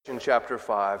In chapter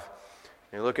 5,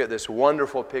 you look at this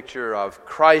wonderful picture of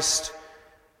Christ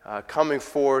coming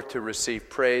forth to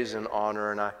receive praise and honor,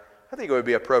 and I think it would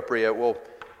be appropriate.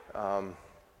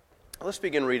 Let's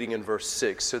begin reading in verse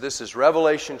 6. So this is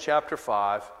Revelation chapter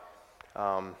 5,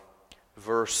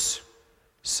 verse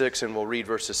 6, and we'll read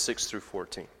verses 6 through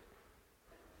 14.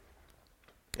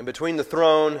 And between the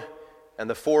throne and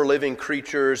the four living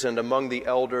creatures and among the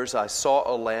elders, I saw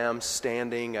a lamb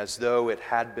standing as though it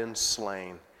had been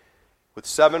slain, with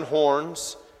 7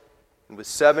 horns and with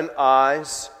 7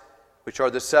 eyes, which are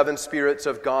the 7 spirits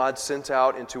of God sent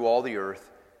out into all the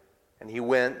earth. And he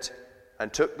went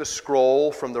and took the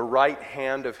scroll from the right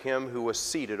hand of him who was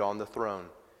seated on the throne.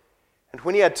 And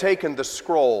when he had taken the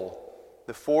scroll,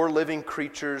 the 4 living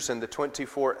creatures and the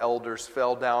 24 elders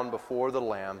fell down before the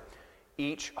Lamb,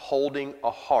 each holding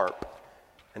a harp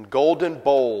and golden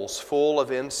bowls full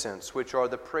of incense, which are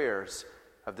the prayers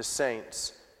of the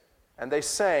saints. And they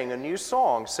sang a new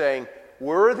song, saying,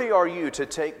 "Worthy are you to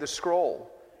take the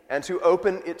scroll and to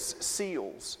open its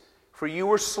seals. For you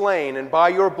were slain, and by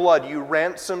your blood you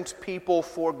ransomed people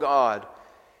for God,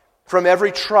 from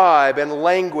every tribe and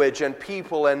language and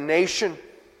people and nation.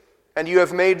 And you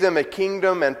have made them a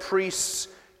kingdom and priests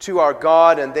to our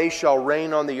God, and they shall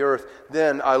reign on the earth."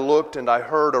 Then I looked, and I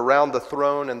heard around the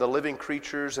throne and the living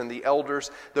creatures and the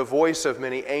elders the voice of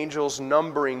many angels,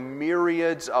 numbering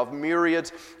myriads of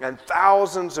myriads and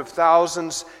thousands of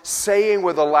thousands, saying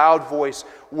with a loud voice,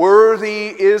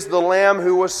 "Worthy is the Lamb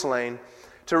who was slain,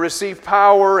 to receive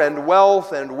power and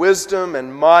wealth and wisdom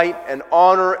and might and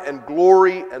honor and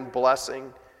glory and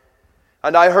blessing."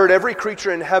 And I heard every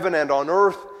creature in heaven and on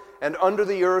earth and under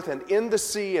the earth and in the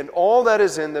sea and all that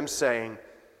is in them, saying,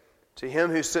 "To him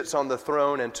who sits on the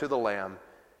throne and to the Lamb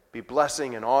be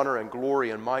blessing and honor and glory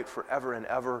and might forever and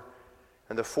ever."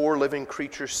 And the 4 living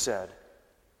creatures said,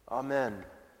 "Amen."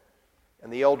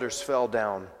 And the elders fell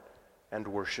down and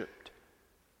worshipped.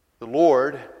 The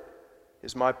Lord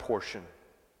is my portion.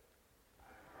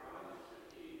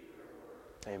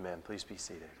 Amen. Please be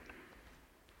seated.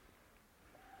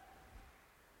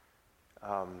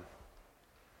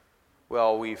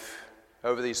 Well,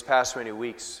 over these past many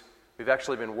weeks, we've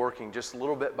actually been working just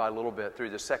little bit by little bit through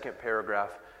the second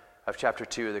paragraph of chapter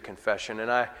 2 of the Confession. And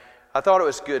I thought it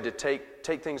was good to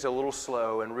take things a little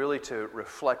slow and really to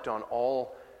reflect on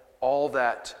all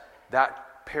that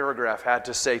paragraph had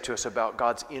to say to us about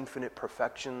God's infinite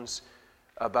perfections,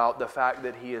 about the fact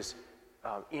that He is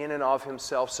in and of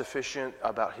Himself sufficient,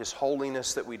 about His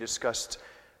holiness that we discussed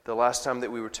the last time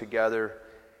that we were together.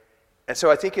 And so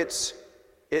I think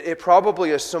it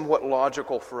probably is somewhat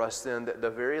logical for us then that the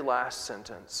very last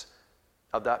sentence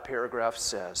of that paragraph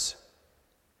says,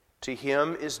 "To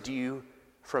him is due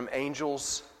from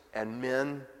angels and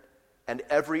men and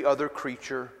every other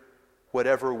creature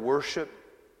whatever worship,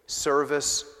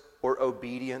 service, or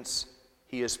obedience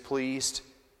he is pleased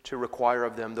to require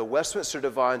of them." The Westminster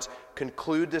Divines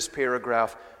conclude this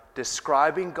paragraph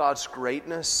describing God's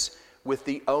greatness with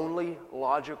the only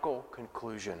logical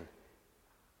conclusion: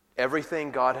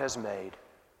 everything God has made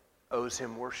owes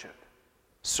Him worship,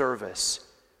 service,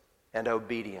 and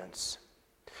obedience.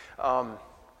 One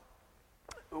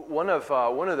of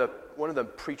the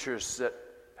preachers that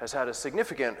has had a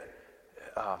significant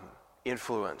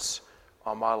influence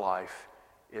on my life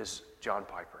is John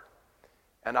Piper.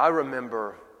 And I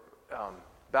remember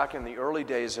back in the early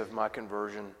days of my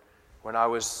conversion, when I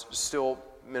was still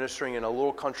ministering in a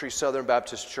little country Southern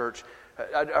Baptist church,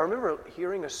 I remember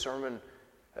hearing a sermon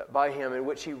by him in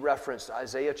which he referenced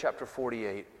Isaiah chapter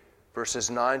 48, verses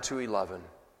 9 to 11.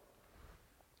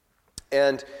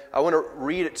 And I want to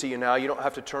read it to you now. You don't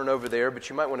have to turn over there, but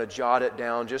you might want to jot it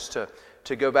down just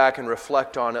to go back and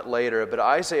reflect on it later. But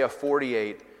Isaiah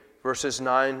 48, verses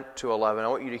 9 to 11, I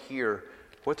want you to hear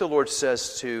what the Lord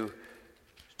says to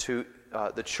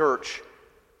the church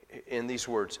in these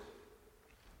words.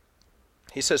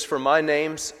 He says, "For my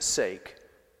name's sake,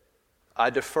 I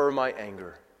defer my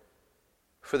anger.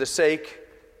 For the sake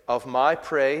of my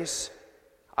praise,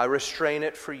 I restrain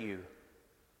it for you,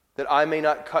 that I may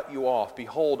not cut you off.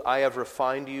 Behold, I have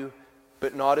refined you,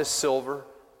 but not as silver.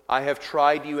 I have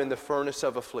tried you in the furnace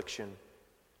of affliction.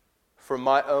 For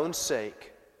my own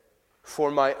sake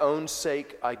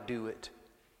I do it.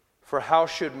 For how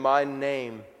should my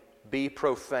name be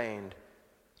profaned?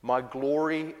 My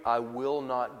glory I will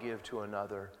not give to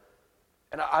another."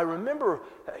 And I remember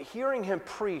hearing him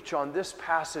preach on this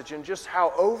passage and just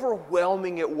how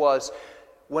overwhelming it was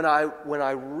when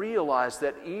I realized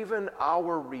that even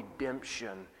our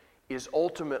redemption is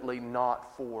ultimately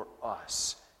not for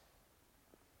us.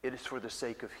 It is for the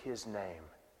sake of His name.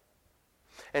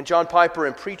 And John Piper,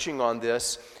 in preaching on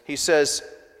this, he says,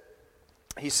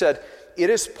 He said, it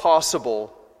is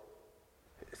possible,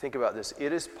 think about this,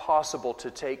 it is possible to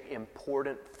take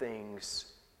important things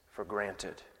for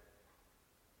granted.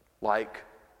 Like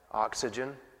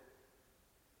oxygen.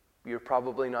 You're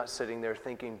probably not sitting there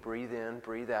thinking, breathe in,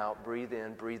 breathe out, breathe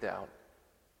in, breathe out.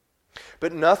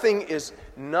 But nothing is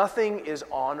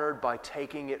honored by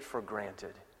taking it for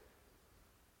granted.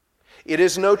 It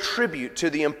is no tribute to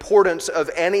the importance of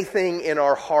anything in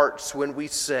our hearts when we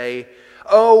say,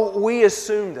 oh, we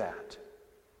assume that.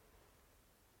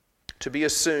 To be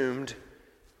assumed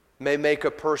may make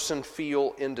a person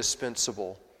feel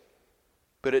indispensable,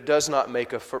 but it does not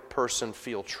make a person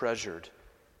feel treasured.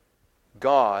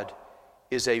 God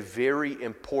is a very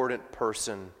important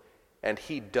person, and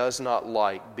He does not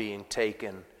like being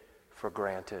taken for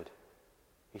granted.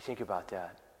 You think about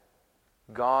that.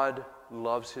 God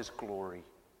loves His glory,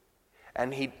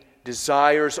 and He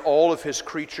desires all of His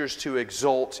creatures to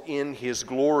exult in His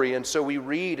glory. And so we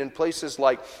read in places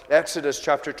like Exodus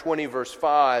chapter 20, verse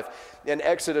 5, and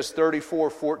Exodus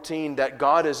 34:14, that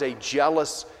God is a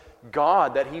jealous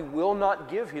God, that He will not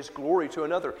give His glory to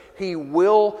another. He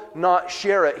will not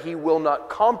share it. He will not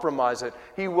compromise it.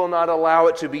 He will not allow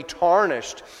it to be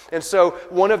tarnished. And so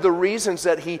one of the reasons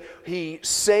that He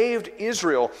saved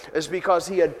Israel is because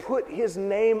He had put His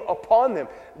name upon them.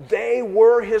 They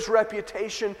were His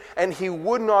reputation, and He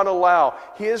would not allow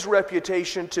His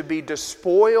reputation to be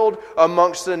despoiled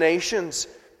amongst the nations.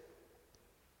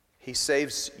 He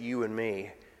saves you and me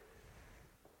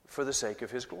for the sake of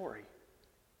His glory.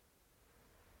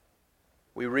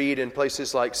 We read in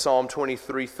places like Psalm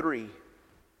 23:3,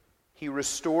 He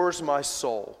restores my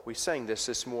soul. We sang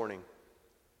this morning.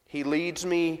 He leads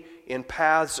me in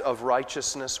paths of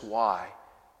righteousness. Why?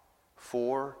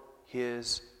 For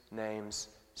His name's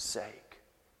sake.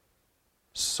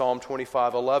 Psalm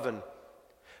 25:11,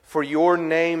 for your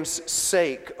name's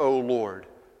sake, O Lord,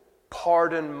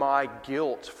 pardon my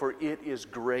guilt, for it is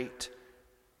great.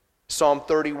 Psalm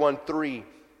 31:3,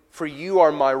 for you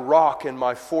are my rock and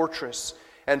my fortress,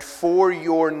 and for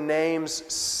your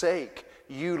name's sake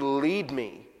you lead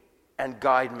me and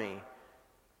guide me.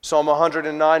 Psalm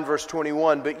 109, verse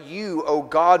 21, but you, O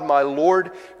God, my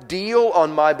Lord, deal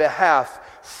on my behalf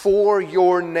for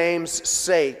your name's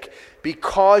sake.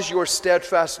 Because your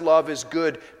steadfast love is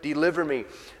good, deliver me.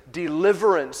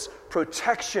 Deliverance,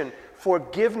 protection,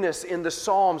 forgiveness in the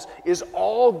Psalms is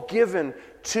all given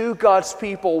to God's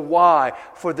people. Why?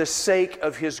 For the sake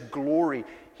of His glory.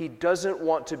 He doesn't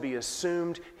want to be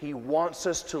assumed. He wants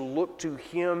us to look to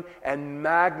Him and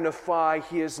magnify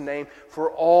His name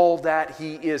for all that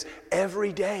He is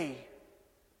every day.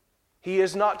 He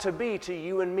is not to be to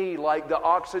you and me like the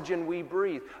oxygen we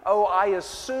breathe. Oh, I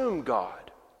assume God.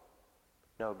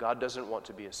 No, God doesn't want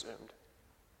to be assumed.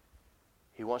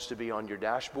 He wants to be on your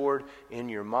dashboard, in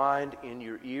your mind, in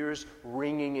your ears,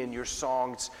 ringing in your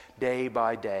songs day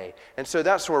by day. And so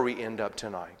that's where we end up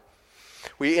tonight.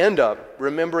 We end up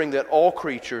remembering that all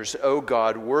creatures owe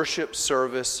God worship,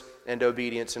 service, and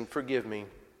obedience. And forgive me,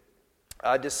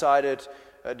 I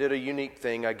did a unique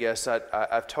thing, I guess.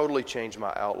 I've totally changed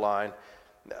my outline.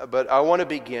 But I want to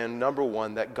begin, number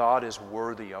one, that God is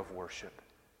worthy of worship.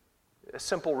 A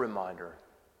simple reminder.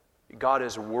 God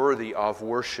is worthy of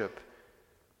worship.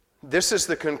 This is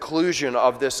the conclusion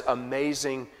of this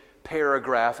amazing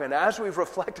paragraph. And as we've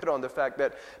reflected on the fact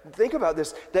that, think about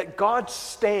this, that God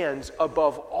stands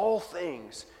above all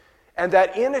things, and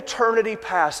that in eternity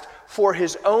past, for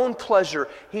His own pleasure,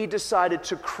 He decided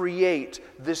to create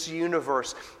this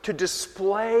universe, to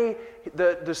display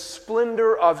the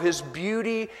splendor of His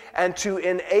beauty, and to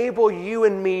enable you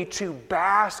and me to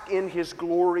bask in His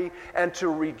glory and to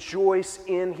rejoice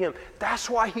in Him. That's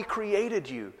why He created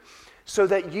you, so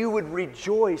that you would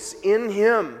rejoice in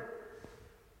Him,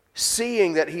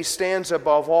 seeing that He stands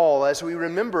above all, as we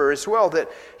remember as well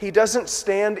that He doesn't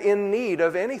stand in need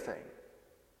of anything.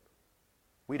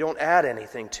 We don't add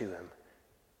anything to Him.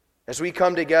 As we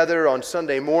come together on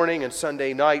Sunday morning and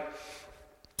Sunday night,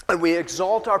 and we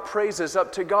exalt our praises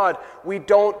up to God, we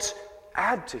don't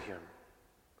add to Him.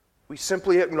 We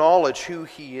simply acknowledge who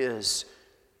He is,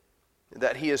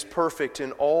 that He is perfect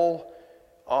in all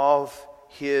of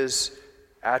His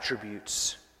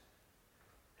attributes.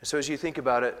 And so as you think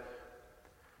about it,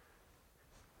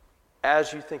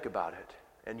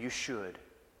 and you should,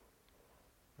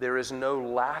 there is no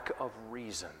lack of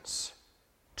reasons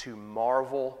to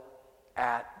marvel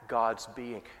at God's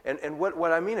being. And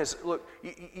what I mean is, look,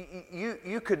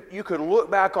 you could look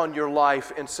back on your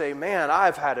life and say, man,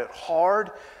 I've had it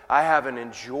hard. I haven't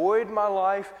enjoyed my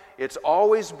life. It's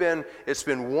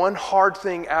been one hard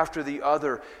thing after the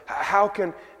other.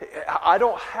 I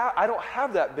don't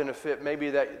have that benefit maybe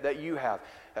that you have.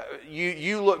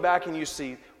 You look back and you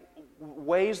see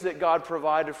ways that God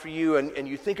provided for you, and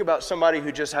you think about somebody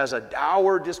who just has a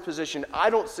dour disposition. I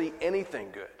don't see anything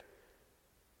good.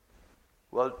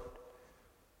 Well,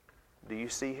 do you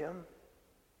see Him?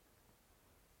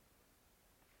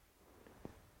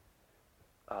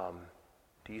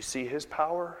 Do you see His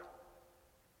power?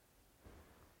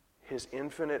 His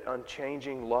infinite,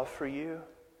 unchanging love for you?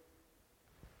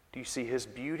 Do you see His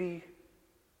beauty?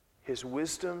 His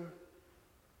wisdom?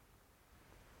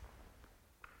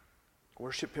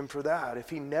 Worship Him for that. If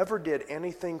He never did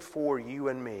anything for you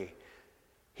and me,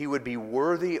 He would be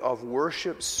worthy of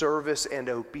worship, service, and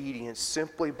obedience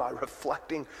simply by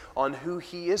reflecting on who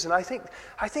He is. And I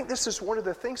think this is one of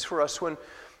the things for us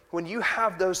when you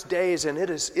have those days and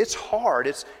it's hard.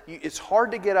 It's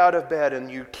hard to get out of bed and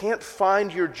you can't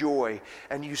find your joy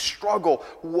and you struggle.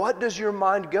 What does your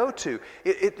mind go to?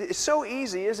 It's so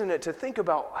easy, isn't it, to think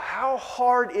about how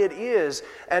hard it is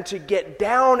and to get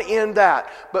down in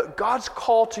that. But God's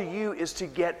call to you is to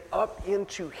get up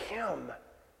into Him.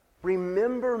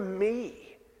 Remember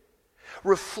me.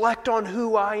 Reflect on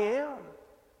who I am.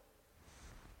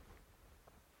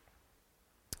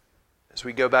 As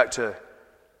we go back to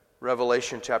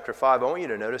Revelation chapter 5, I want you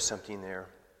to notice something there.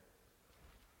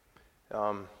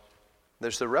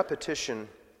 There's the repetition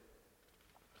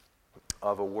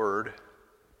of a word.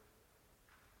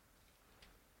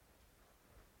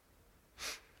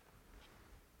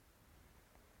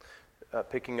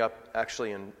 Picking up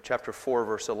actually in chapter 4,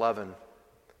 verse 11.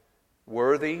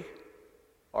 Worthy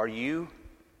are you,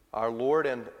 our Lord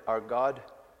and our God,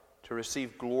 to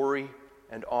receive glory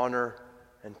and honor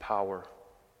and power.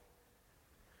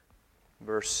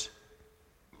 Verse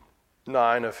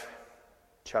 9 of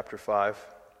chapter 5.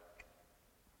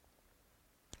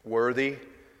 Worthy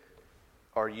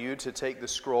are you to take the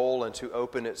scroll and to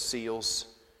open its seals,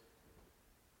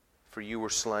 for you were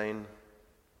slain.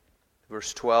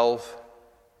 Verse 12.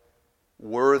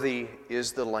 Worthy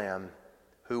is the Lamb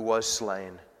who was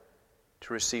slain,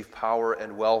 to receive power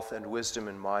and wealth and wisdom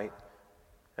and might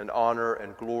and honor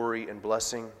and glory and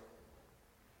blessing.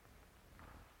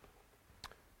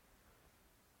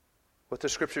 What the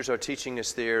Scriptures are teaching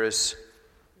us there is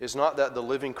not that the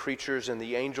living creatures and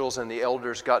the angels and the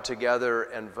elders got together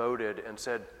and voted and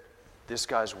said, this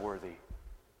guy's worthy.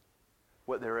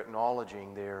 What they're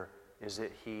acknowledging there is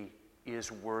that He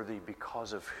is worthy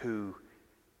because of who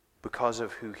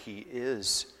He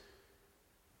is.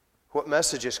 What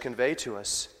message is conveyed to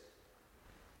us?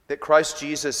 That Christ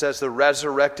Jesus, as the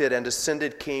resurrected and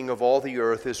ascended King of all the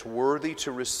earth, is worthy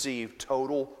to receive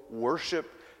total worship,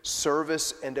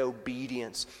 service, and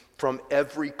obedience from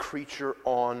every creature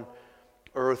on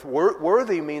earth.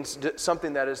 Worthy means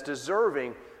something that is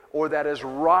deserving or that is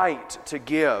right to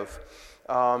give.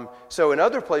 So in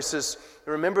other places,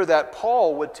 remember that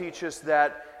Paul would teach us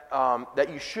that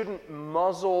you shouldn't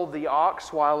muzzle the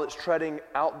ox while it's treading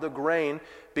out the grain,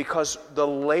 because the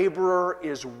laborer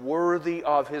is worthy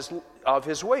of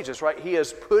his wages, right? He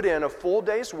has put in a full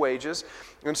day's wages,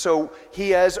 and so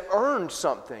he has earned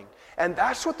something. And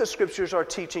that's what the Scriptures are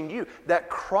teaching you, that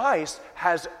Christ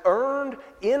has earned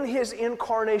in His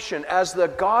incarnation as the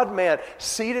God-man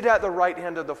seated at the right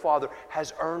hand of the Father,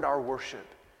 has earned our worship.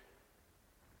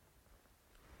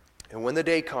 And when the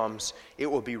day comes, it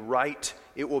will be right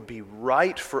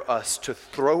for us to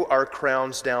throw our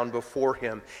crowns down before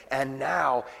Him. And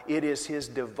now it is His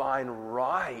divine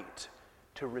right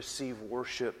to receive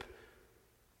worship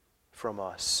from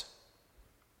us.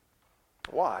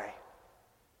 Why?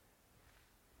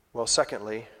 Well,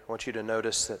 secondly, I want you to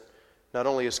notice that not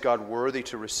only is God worthy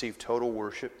to receive total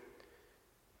worship,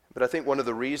 but I think one of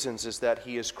the reasons is that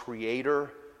He is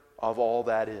creator of all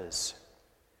that is.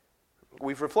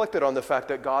 We've reflected on the fact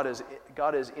that God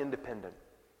is independent.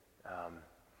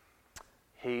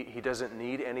 He doesn't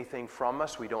need anything from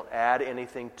us. We don't add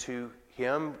anything to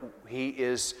Him. He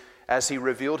is, as He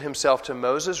revealed Himself to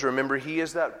Moses, remember, He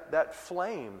is that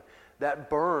flame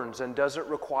that burns and doesn't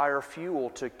require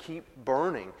fuel to keep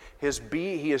burning.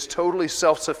 He is totally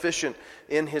self-sufficient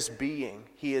in His being.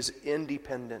 He is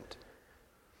independent.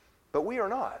 But we are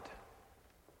not.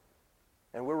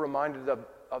 And we're reminded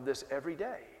of this every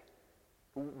day.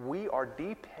 We are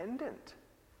dependent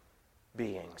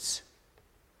beings.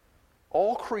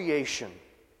 All creation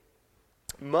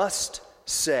must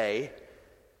say,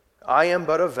 I am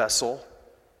but a vessel,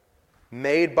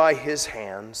 made by his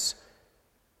hands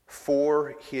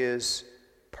for his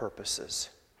purposes.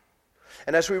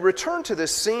 And as we return to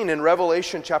this scene in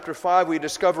Revelation chapter 5, we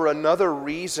discover another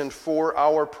reason for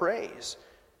our praise.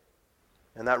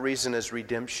 And that reason is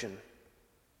redemption.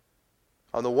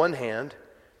 On the one hand,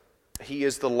 he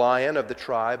is the Lion of the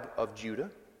tribe of Judah,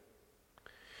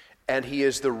 and he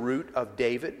is the Root of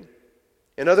David.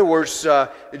 In other words,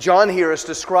 John here is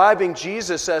describing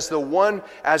Jesus as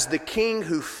the king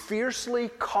who fiercely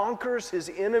conquers his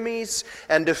enemies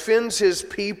and defends his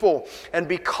people. And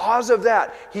because of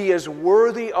that, he is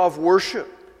worthy of worship.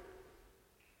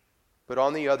 But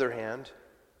on the other hand,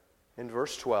 in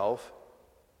verse 12,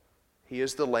 he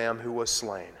is the Lamb who was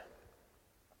slain.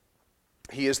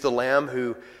 He is the Lamb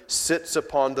who sits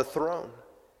upon the throne.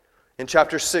 In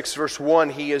chapter 6, verse 1,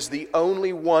 he is the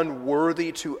only one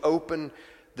worthy to open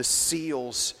the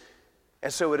seals.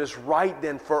 And so it is right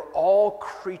then for all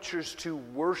creatures to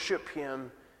worship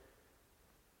him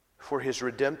for his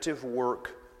redemptive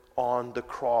work on the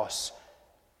cross.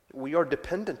 We are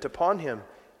dependent upon him,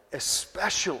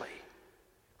 especially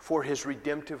for his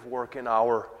redemptive work in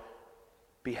our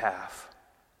behalf.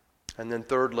 And then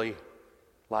thirdly,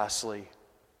 lastly,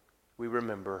 we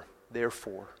remember,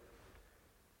 therefore,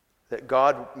 that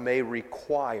God may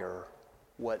require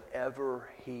whatever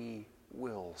he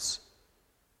wills.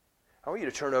 I want you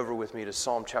to turn over with me to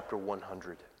Psalm chapter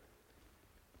 100.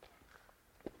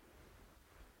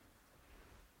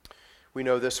 We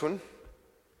know this one.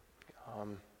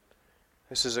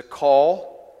 This is a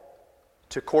call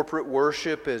to corporate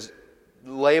worship, is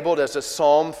labeled as a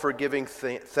psalm for giving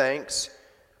thanks.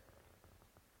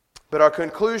 But our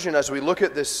conclusion as we look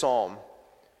at this psalm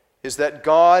is that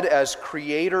God, as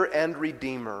Creator and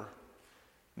Redeemer,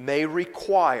 may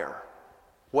require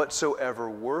whatsoever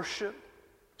worship,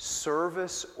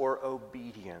 service, or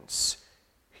obedience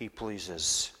he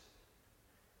pleases.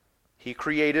 He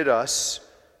created us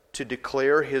to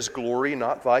declare his glory,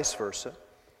 not vice versa.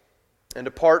 And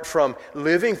apart from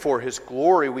living for his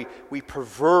glory, we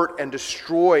pervert and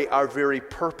destroy our very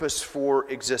purpose for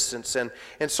existence. And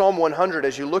in Psalm 100,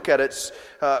 as you look at it,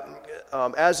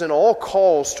 as in all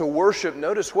calls to worship,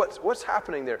 notice what's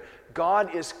happening there.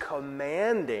 God is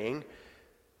commanding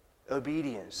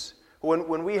obedience.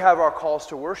 When we have our calls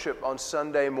to worship on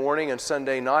Sunday morning and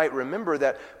Sunday night, remember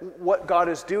that what God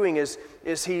is doing is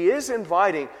he is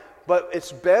inviting, but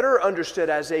it's better understood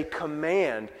as a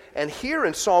command. And here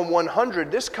in Psalm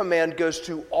 100, this command goes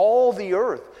to all the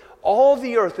earth. All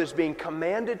the earth is being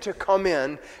commanded to come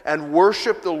in and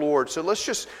worship the Lord. So let's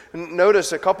just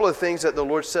notice a couple of things that the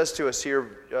Lord says to us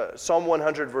here. Psalm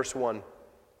 100, verse 1.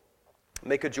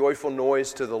 Make a joyful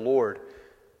noise to the Lord,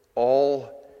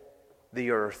 all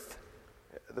the earth.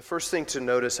 The first thing to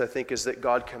notice, I think, is that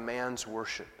God commands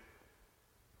worship.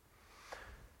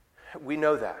 We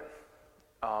know that.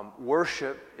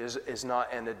 Worship is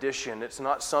not an addition. It's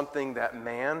not something that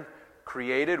man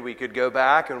created. We could go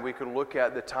back and we could look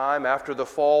at the time after the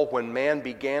fall when man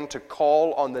began to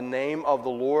call on the name of the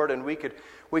Lord, and we could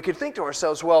think to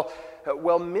ourselves, well,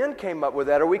 men came up with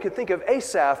that. Or we could think of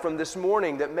Asaph from this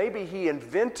morning, that maybe he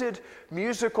invented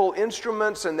musical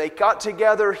instruments and they got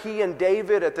together, he and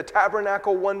David, at the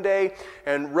tabernacle one day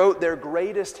and wrote their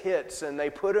greatest hits, and they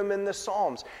put them in the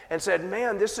Psalms and said,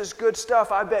 man, this is good stuff.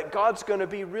 I bet God's going to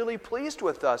be really pleased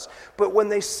with us. But when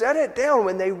they set it down,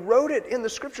 when they wrote it in the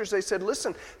Scriptures, they said,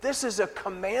 listen, this is a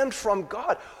command from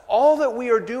God. All that we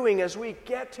are doing as we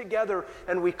get together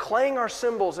and we clang our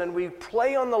cymbals and we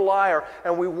play on the lyre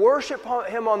and we worship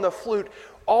him on the flute,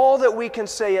 all that we can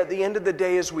say at the end of the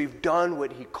day is we've done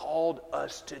what he called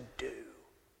us to do.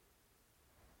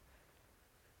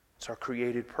 It's our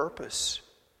created purpose.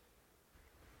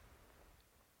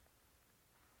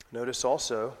 Notice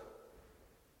also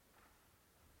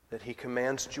that he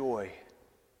commands joy.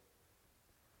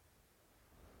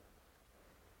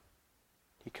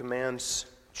 He commands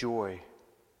joy.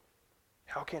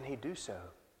 How can he do so?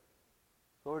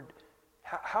 Lord,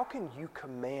 how can you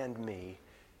command me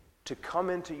to come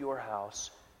into your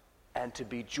house and to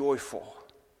be joyful?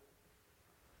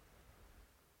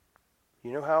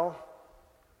 You know how?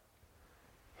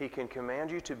 He can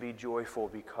command you to be joyful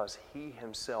because he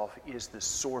himself is the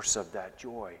source of that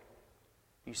joy.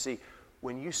 You see,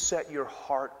 when you set your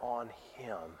heart on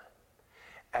him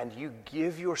and you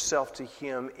give yourself to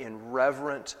him in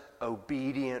reverent,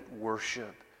 obedient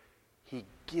worship, he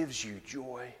gives you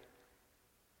joy.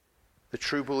 The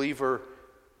true believer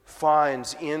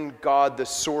finds in God the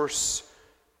source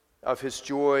of his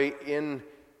joy. In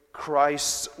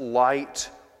Christ's light,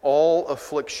 all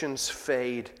afflictions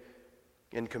fade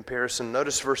in comparison.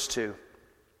 Notice verse 2.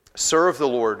 Serve the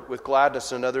Lord with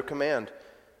gladness, another command.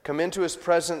 Come into His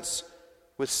presence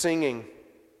with singing.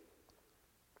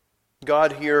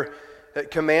 God here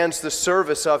commands the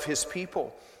service of His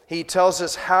people. He tells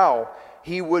us how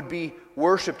He would be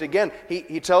worshiped. Again,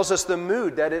 He tells us the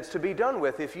mood that it's to be done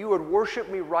with. If you would worship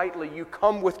me rightly, you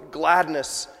come with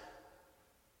gladness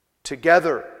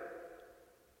together.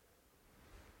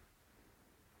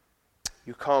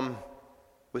 You come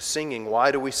with singing.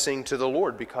 Why do we sing to the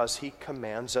Lord? Because He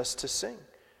commands us to sing.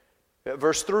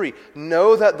 Verse 3,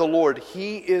 know that the Lord,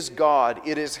 He is God.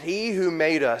 It is He who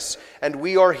made us, and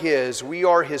we are His. We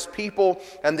are His people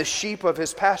and the sheep of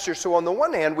His pasture. So on the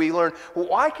one hand, we learn, well,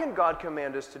 why can God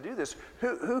command us to do this?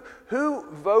 Who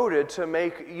voted to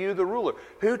make you the ruler?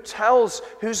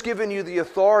 Who's given you the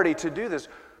authority to do this?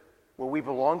 Well, we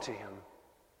belong to Him.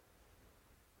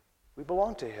 We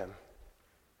belong to Him.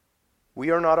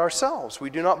 We are not ourselves. We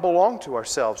do not belong to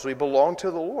ourselves. We belong to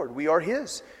the Lord. We are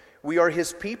His. We are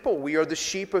His people. We are the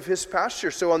sheep of His pasture.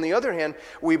 So on the other hand,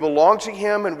 we belong to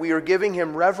Him and we are giving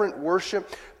Him reverent worship.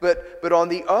 But on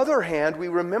the other hand, we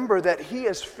remember that He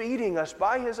is feeding us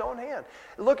by His own hand.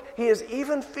 Look, He is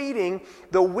even feeding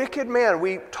the wicked man.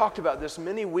 We talked about this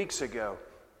many weeks ago.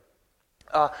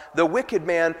 The wicked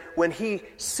man, when he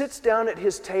sits down at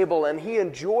his table and he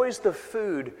enjoys the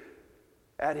food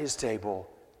at his table,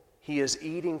 he is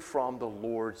eating from the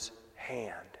Lord's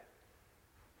hand.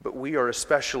 But we are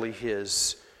especially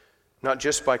His, not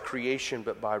just by creation,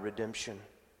 but by redemption.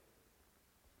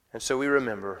 And so we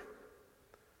remember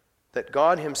that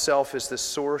God Himself is the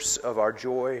source of our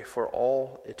joy for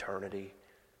all eternity.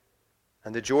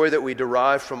 And the joy that we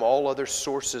derive from all other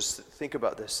sources, think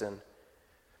about this then.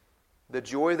 The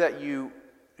joy that you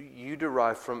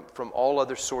derive from all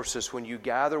other sources when you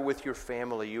gather with your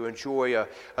family, you enjoy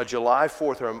a July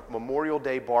 4th or a Memorial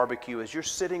Day barbecue. As you're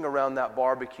sitting around that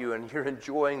barbecue and you're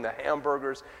enjoying the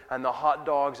hamburgers and the hot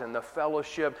dogs and the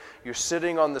fellowship, you're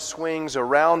sitting on the swings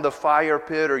around the fire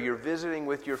pit, or you're visiting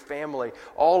with your family,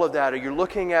 all of that, or you're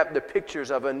looking at the pictures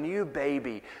of a new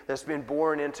baby that's been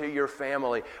born into your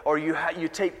family, or you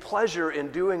take pleasure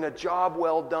in doing a job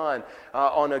well done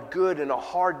on a good and a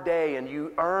hard day, and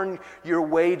you earn your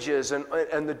wages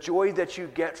and the joy that you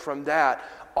get from that.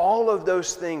 All of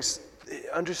those things,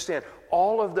 understand,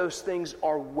 all of those things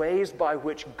are ways by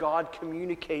which God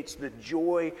communicates the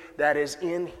joy that is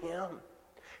in Him.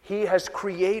 He has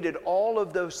created all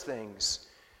of those things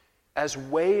as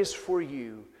ways for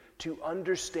you to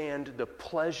understand the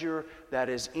pleasure that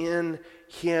is in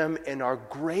Him. And our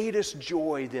greatest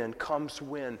joy then comes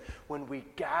when we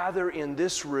gather in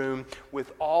this room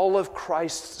with all of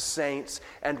Christ's saints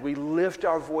and we lift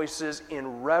our voices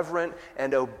in reverent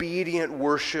and obedient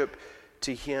worship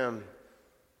to Him.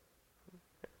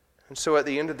 And so at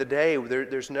the end of the day,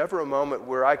 there's never a moment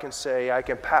where I can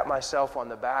pat myself on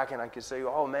the back and I can say,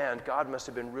 oh man, God must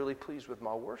have been really pleased with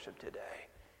my worship today.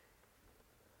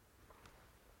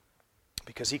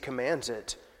 Because He commands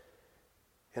it.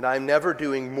 And I'm never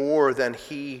doing more than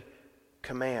He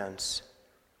commands.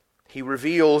 He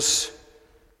reveals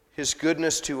His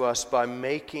goodness to us by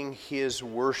making His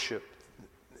worship.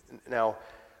 Now,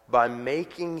 by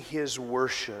making His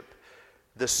worship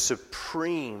the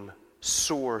supreme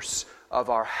source of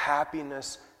our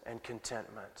happiness and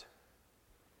contentment.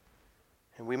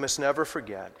 And we must never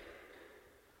forget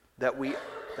that we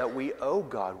owe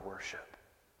God worship.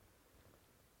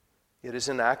 It is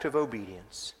an act of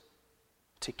obedience.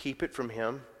 To keep it from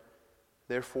Him,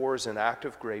 therefore, is an act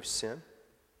of grave sin.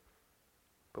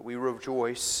 But we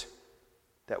rejoice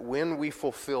that when we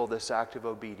fulfill this act of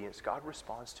obedience, God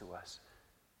responds to us,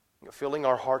 filling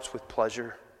our hearts with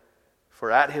pleasure.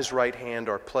 For at His right hand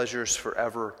are pleasures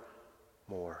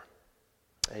forevermore.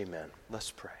 Amen. Let's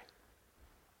pray.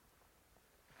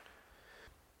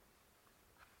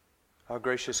 Our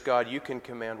gracious God, You can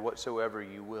command whatsoever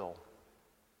You will.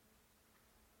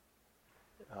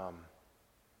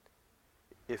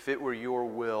 If it were Your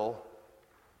will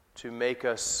to make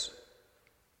us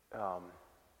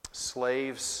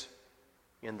slaves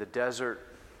in the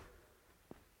desert,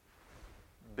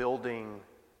 building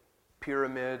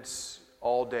pyramids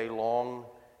all day long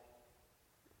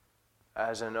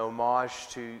as an homage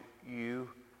to You,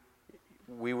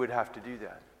 we would have to do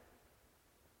that.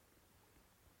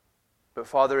 But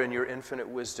Father, in Your infinite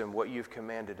wisdom, what You've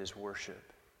commanded is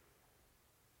worship.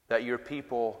 That Your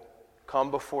people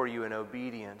come before You in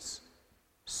obedience,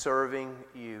 serving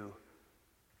You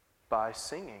by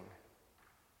singing.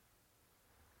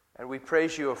 And we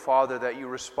praise You, O Father, that You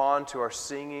respond to our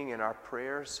singing and our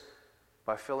prayers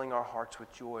by filling our hearts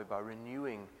with joy, by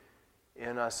renewing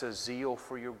in us a zeal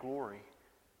for Your glory.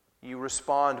 You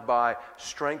respond by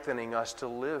strengthening us to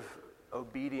live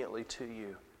obediently to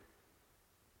You.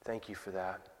 Thank You for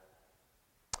that.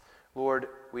 Lord,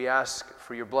 we ask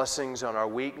for your blessings on our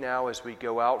week now as we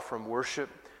go out from worship.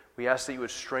 We ask that you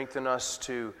would strengthen us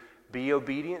to be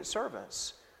obedient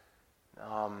servants,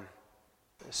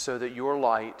 so that your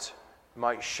light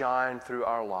might shine through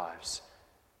our lives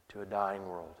to a dying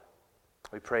world.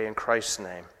 We pray in Christ's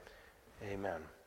name. Amen.